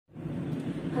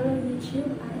Hello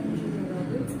YouTube, I am Julia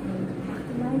Roberts and welcome back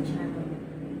to my channel.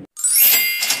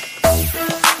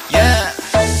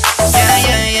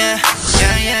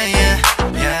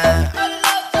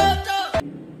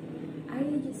 I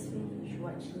just finished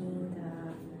watching the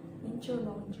intro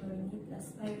long journey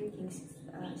plus Pirate King's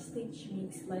stage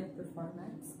mix live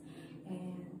performance,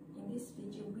 and in this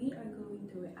video we are going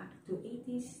to react to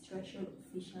ATEEZ Treasure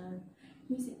official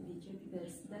music video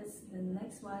because that's the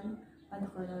next one on the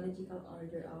chronological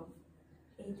order of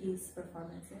ATEEZ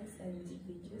performances and music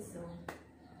videos. So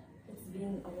it's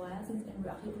been a while since I'm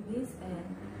reacting to this, and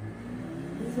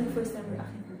this is my first time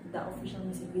reacting to the official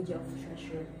music video of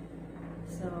Treasure.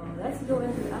 So let's go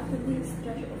and react to this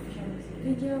Treasure official music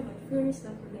video. But first,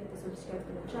 don't forget to subscribe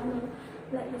to my channel,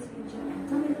 like this video, and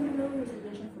comment down below your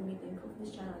suggestion for me to improve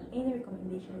this channel and any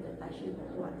recommendation that I should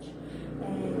watch.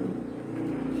 And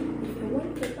if you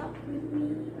want to talk with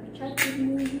me or chat with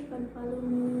me, you can follow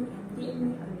me and DM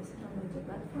me on my social media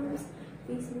platforms,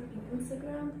 Facebook and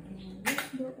Instagram. And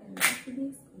let's go and react to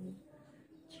this in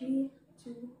 3,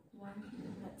 2, 1,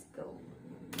 let's go.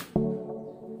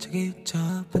 저기 저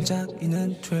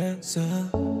반짝이는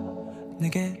treasure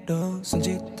내게로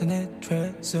손짓하네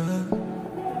treasure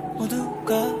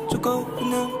모두가 쫓고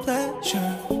있는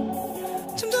pleasure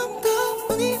점점 더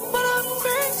많이 말아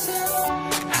crazy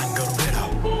한 걸음 위로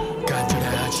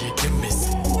간절하지 give me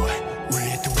some more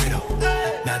우리의 또 위로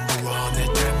난 누워 내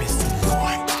dreams more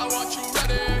I want you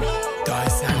ready 더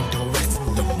이상 don't waste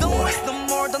no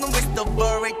more don't waste the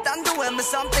worry 딴 도에면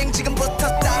something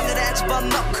지금부터 땅을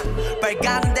집어넣고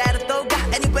빨간 대로 또 가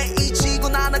anyway 이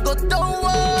지구는 안 하고 또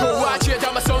좋아 취해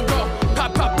담아서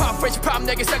팝팝팝 fresh pop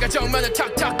내게 싸가 정면을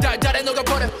탁탁 달달해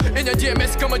녹아버려 1년 뒤에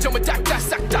메스 검은 전부 딱딱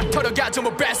싹다 털어가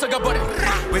전부 뺏어가버려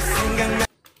왜 생각나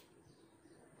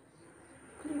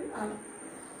Clear up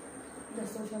the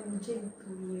social media in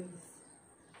 2 years.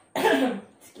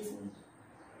 Excuse me.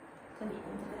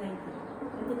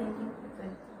 2019.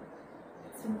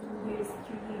 It's been 2 years,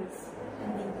 3 years,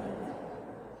 and they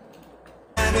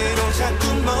안으로 자꾸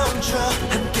멈춰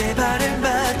함께 발을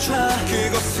맞춰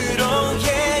그곳으로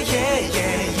yeah yeah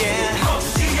yeah yeah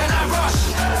혹시 하나 rush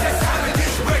세상을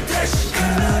뒤집을 듯이 그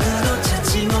눈으로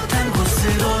찾지 못한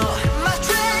곳으로 My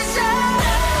treasure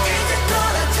이제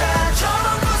떠나자 저런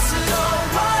곳으로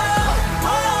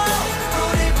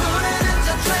우리 부르는 저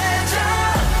treasure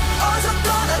어서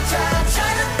떠나자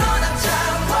차는 떠나자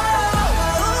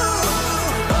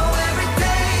every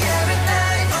day every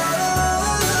night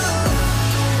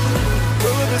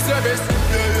Service,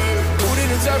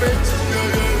 우리는 savage,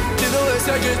 기도의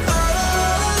세계.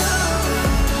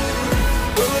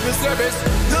 We're service,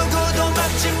 누구도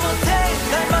막지 못해.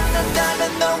 날 만난다면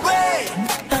no way.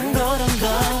 한 걸음 더,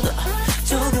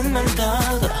 조금만 더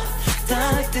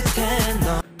닿을 듯해 너.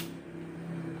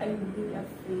 I'm really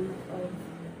afraid of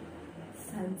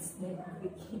Sun's neck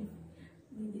breaking.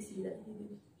 Did you see that he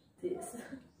did this?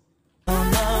 No,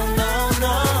 no,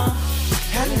 no.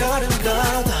 한 걸음 더.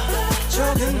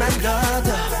 조금만 더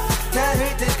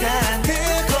닿을 듯한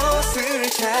그곳을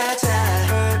찾아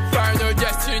Final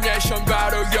destination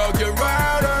바로 여기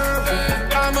right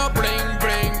I'm a bling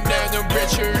bling 내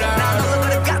눈빛을 알아 난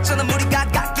너를 같잖아 물이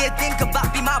가깝게 think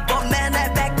about be my bum man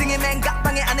내 백등의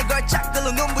맨가방에 안에 걸착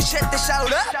들로 눈부실 때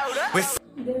shout up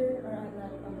There are a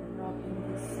lot of rock in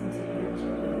this music.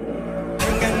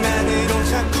 생각만으로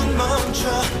자꾸 멈춰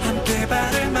함께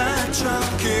발을 맞춰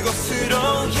그곳으로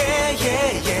yeah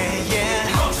yeah yeah yeah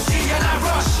혹시 하나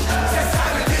rush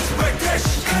세상을 뒤집을 듯이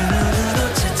그 눈으로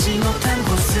찾지 못한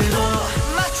곳으로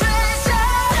My treasure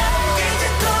이제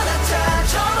떠나자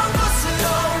저런 곳으로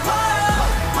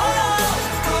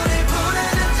우리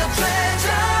부르는 저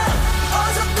treasure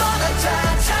어서 떠나자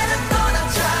차는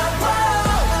떠나자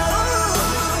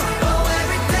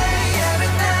every day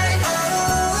every night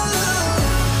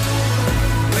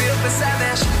We're the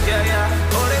savage yeah yeah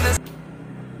우리는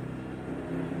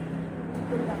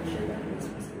Production of this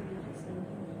music video,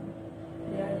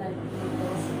 they are like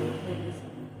hotels, there is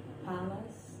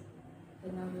palace,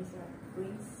 and now there's a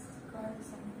race car or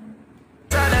something.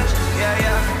 savage yeah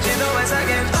yeah 지도의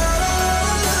세계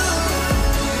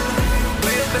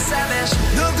We're the savage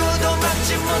누구도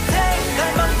막지 못해 날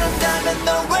만난다면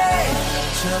no way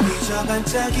저기 저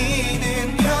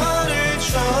반짝이는 별을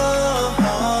줘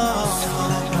손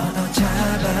뻗어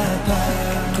잡아봐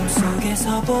꿈속에서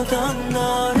보던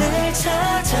너를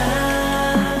찾아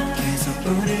계속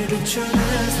우리를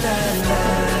비추는 스타일라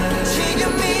지금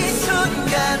이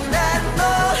순간 난 너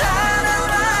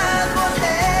하나만 원해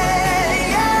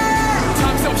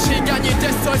Time's up 시간이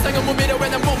됐어 이상은 못 믿어 왜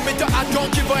난 못 믿어 I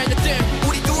don't give a anything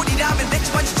우리 둘이라면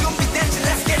대체 완전 준비된지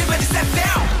Let's get it ready set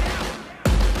down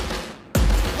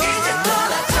이제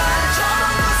떠나자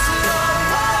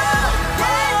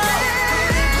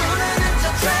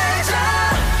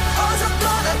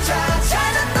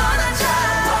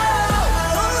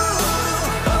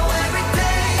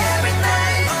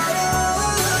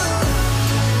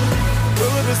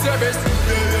savage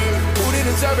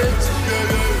우리는 savage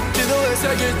기도의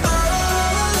세계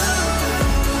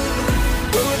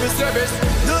We will be savage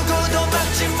누구도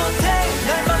막지 못해 날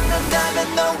막는다면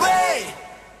no way.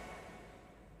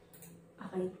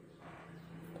 Okay.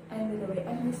 And by the way,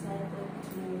 I'm excited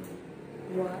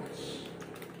to watch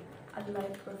a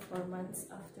live performance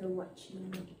after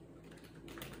watching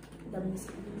the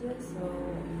music video, so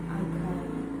I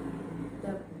can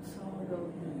the song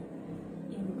will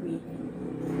be in Greek.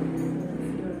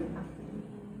 If you're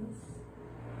ATEEZ,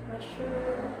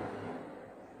 treasure.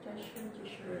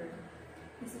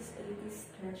 This is ATEEZ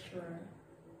Treasure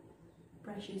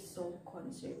Precious Soul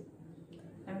concert.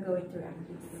 I'm going to react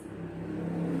this.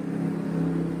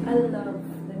 I love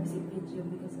the music video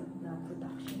because of the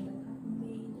production that I've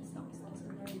made. The song is also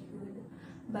very good.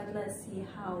 But let's see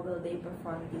how will they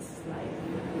perform this live.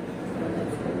 So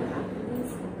let's go to ATEEZ.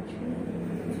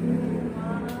 3, 2,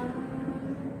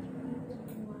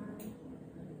 1.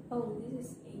 Oh, this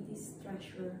is ATEEZ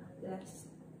Treasure. That's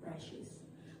Precious.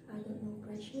 I don't know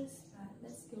Precious, but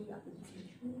let's go to ATEEZ.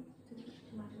 3, 2,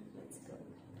 1. Let's go.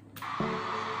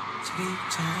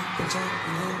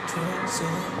 반짝이는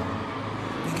treasure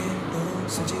내게로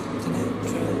손짓하는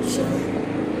treasure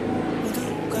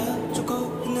모두가 쫓고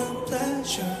있는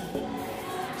pleasure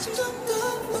점점 더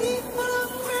우리 follow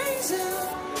crazy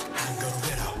한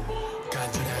걸음으로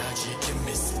간절하지 give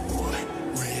me some boy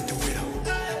read the widow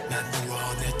난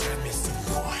너와 내 time is some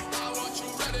boy I want you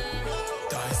ready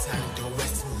더 이상 don't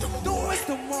waste no more Don't waste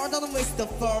no more 너는 waste the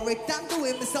for it 땅도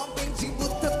있는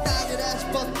선빙지부터 당연하지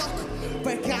뻗놓고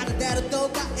발가는 대로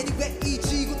떠가 anyway 이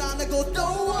지구 나나고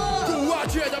떠와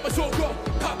도와줘야 나만 속고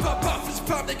팝팝팝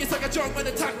수십팝 내게 사가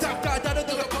정만은 탁탁 까다로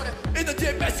녹아버려 있는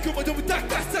뒤에 메시고 전부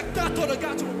딱딱싹 다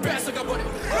돌아가지고 뺏어가버려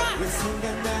왜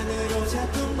순간만으로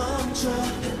자꾸 멈춰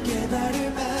함께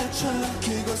발을 맞춰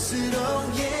그곳으로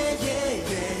yeah yeah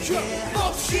yeah yeah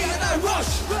없이 하나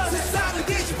rush 세상을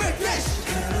뒤집을 flash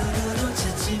하나도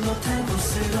찾지 못한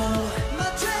곳으로 My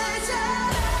treasure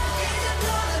이제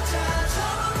떠나자 저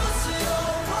곳으로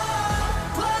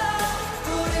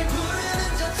우리 부르는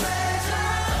저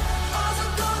treasure 어서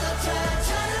떠나자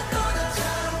찾아 떠나자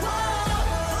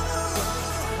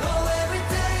Oh every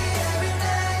day every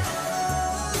night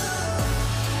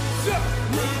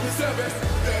우리는 savage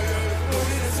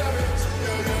우리는 savage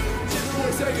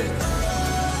지도의 세계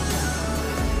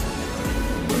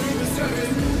우리는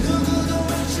savage 누구도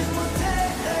막지 못해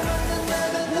날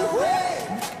만난다면 no way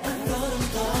한 걸음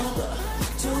더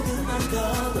조금만 더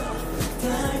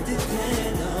닿을 듯해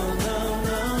no no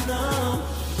no no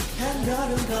한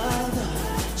걸음 더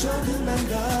조금만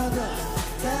더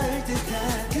닿을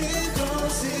듯한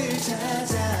그곳을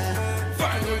찾아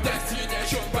Final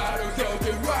destination 바로 여기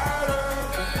와라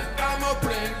I'm a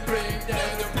bling bling 내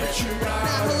눈빛이 나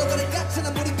흘러가는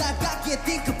가차나 물이 가깝게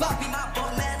think about me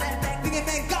빙의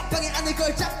맨 깜방에 안을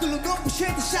걸 잡들로 눈부실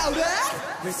듯 shout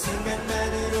왜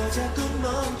순간만으로 자꾸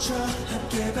멈춰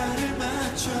함께 발을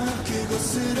맞춰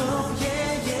그곳으로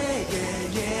yeah yeah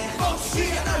yeah yeah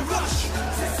없이 하나 rush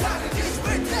세상을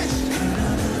뒤집을 flash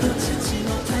하나도 찾지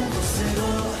못한 곳으로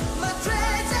My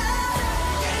treasure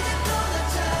이제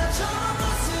떠나자 저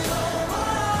곳으로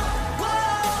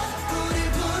우리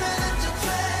부르는 저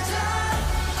treasure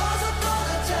어서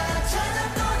떠나자 찾아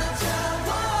떠나자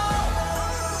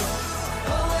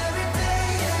Oh every day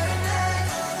every night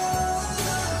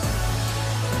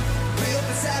We'll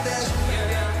be savage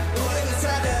우리는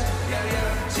savage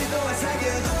지도의 세계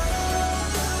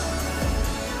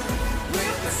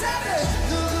We'll be savage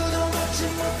누구도 막지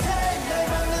못해 날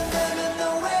막는다면 no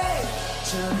way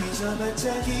저기서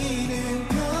반짝이는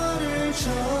별을 줘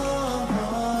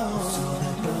손을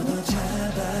뻗어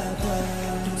잡아봐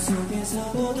꿈 속에서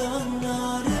보던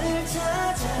너를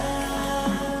찾아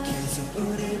계속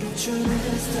우리 비추는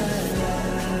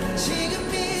스타일 지금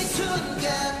이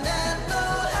순간 난 너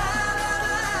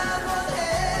하나만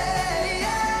원해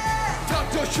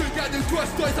닥쳐 시간을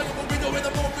두었어 더 이상은 못 믿어 왜 난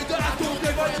못 믿어 I don't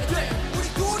never end 돼 우리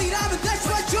둘이라면 that's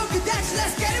what you can dance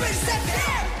let's get it ready set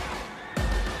it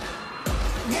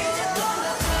이제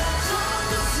떠나자 저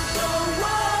곳으로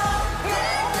우리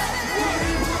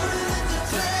부르는 저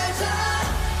treasure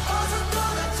어서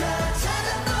떠나자 찾아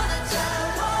떠나자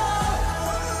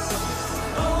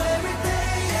Oh every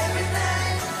day every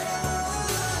night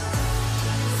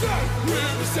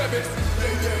우리는 savage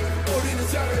yeah yeah 우리는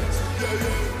savage yeah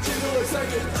yeah 지도의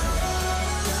세계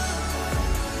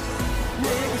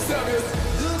우리는 savage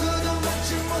누구도 막지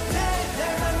못해 날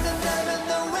만난다면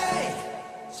no way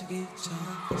저기저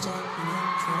반짝이는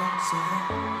treasure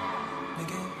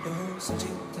내게로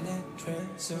손짓하는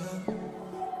treasure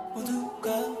모두가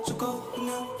쫓고 있는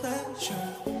pleasure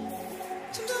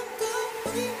점점 더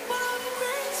우리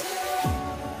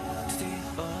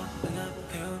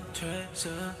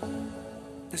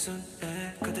내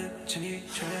손에 가득 찬 이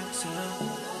treasure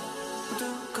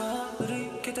모두가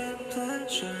누리게 된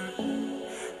pleasure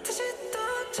다시 또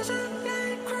찾아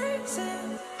like crazy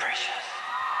precious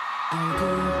알고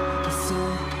있어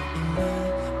이미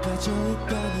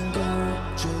빠져있다는 걸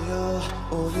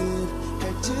조여오는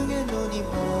갈증의 눈이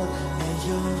뭐네요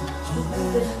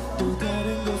오늘 또 다른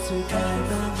곳을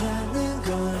갈망하는 걸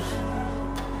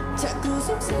자꾸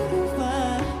속삭여봐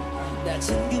나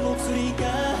지금 목소리가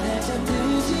날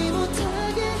잠들지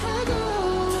못하게 하고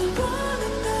원한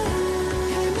날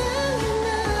갈망한 날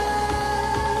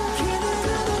그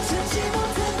누구도 찾지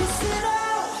못한 곳으로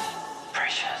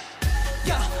precious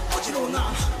야 어지러워 나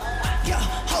야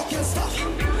how can I stop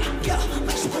야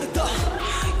미쳐버렸다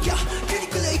야 괜히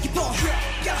끌려 이 기분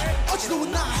야 어지러워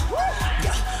나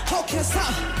야 how can I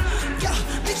stop 야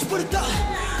미쳐버렸다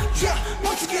야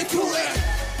멈추게 do it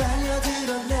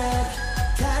빨려들어 난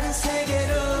다른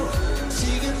세계로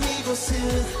지금 이곳은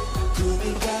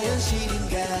꿈인가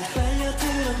현실인가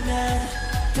빨려들어 난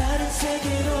다른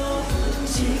세계로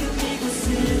지금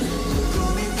이곳은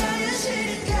꿈인가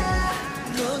현실인가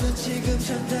너는 지금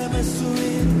장담할 수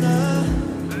있나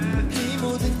이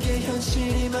모든 게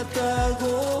현실이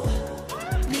맞다고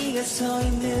네가 서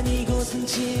있는 이곳은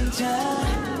진짜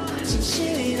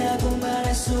진실이라고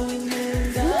말할 수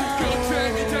있는가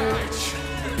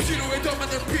필요해도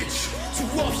만든 빛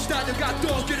수없이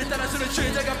다녀갔던 길을 따라서는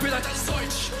제자가 배달장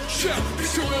서있지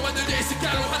미소를 만든 내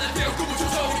색깔로 하나 되어 꿈을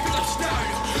줘서 우리 끝없이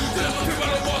달려 내 앞에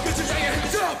바라보아 끝을 향해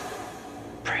hands up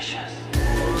precious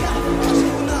야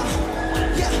어지러워 나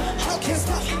야 how can I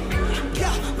stop 야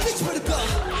미쳐버렸다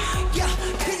야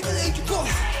괜히 끌려 이 기분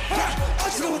야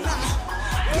어지러워 나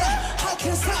야 how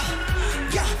can I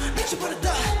stop 야 미쳐버렸다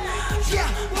야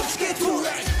멈추게 do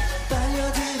it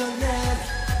빨려들어 난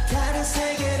다른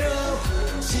세계로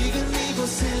지금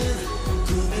이곳은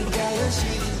꿈인가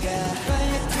현실인가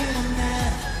빨려들어 난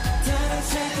다른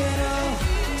세계로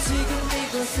지금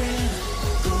이곳은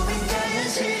꿈인가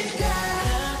현실인가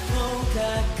나도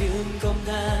가끔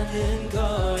겁나는 걸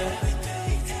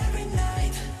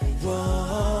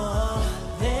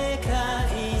내가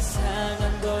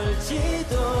이상한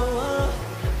걸지도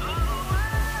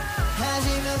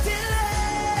하지만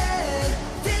delay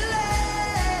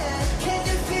delay can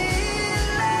you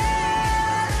feel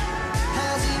it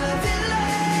하지만 delay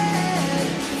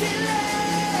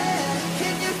delay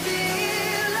can you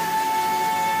feel it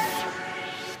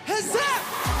hands up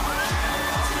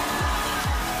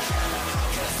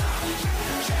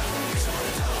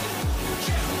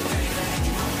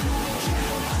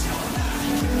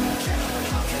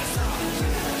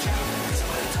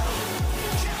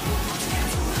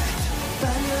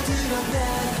빨려들어 난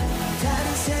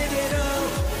다른 세계로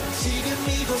지금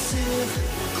이곳은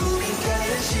꿈인가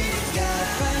현실인가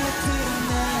빨려들어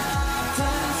난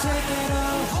다른 세계로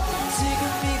지금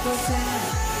이곳은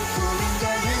꿈인가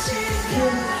현실인가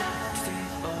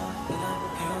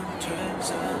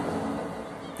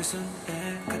내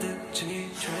손에 가득 찬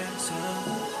이 treasure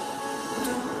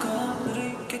모두가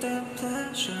누리게 된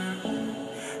pleasure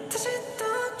다시 또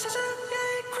찾아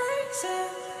like crazy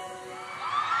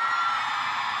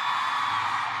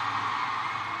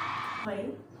Play.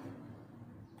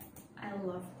 I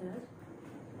love that.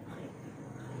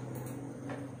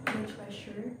 The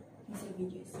treasure music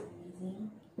video is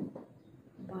amazing,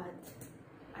 but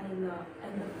I love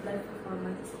and the live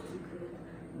performance is so good.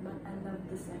 But I love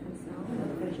the second song,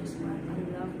 the precious one. I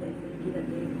love the energy that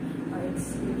they are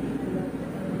exuding. I love the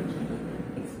energy,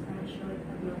 expression.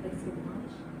 I love it so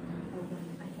much.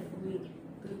 I can't wait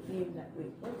to hear that.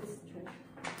 Wait, what is treasure?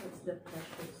 What's the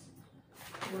precious?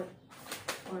 What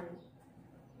are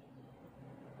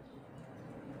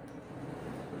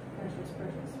precious.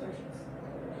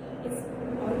 It's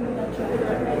on the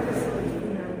trailer episode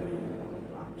finale of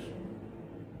action.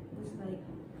 It's like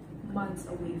months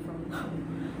away from now.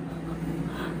 Oh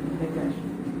my gosh.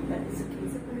 But it's okay.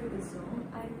 It's a very good song.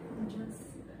 I'm just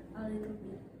a little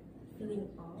bit feeling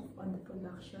off on the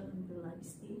production on the live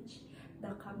stage. The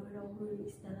camera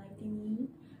works, the lighting,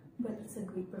 but it's a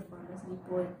great performance. They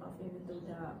pull it off even though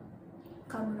the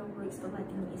camera works, the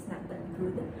lighting is not that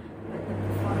good, but the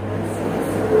performance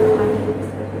is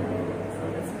 100%. So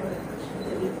that's why I should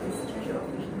delete this treasure of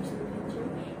vision music video.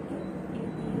 And it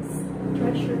is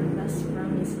treasure plus from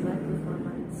this live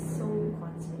performance, so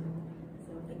concert.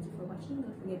 So thank you for watching.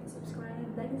 Don't forget to subscribe,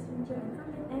 like this video, and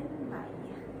comment, and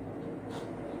bye.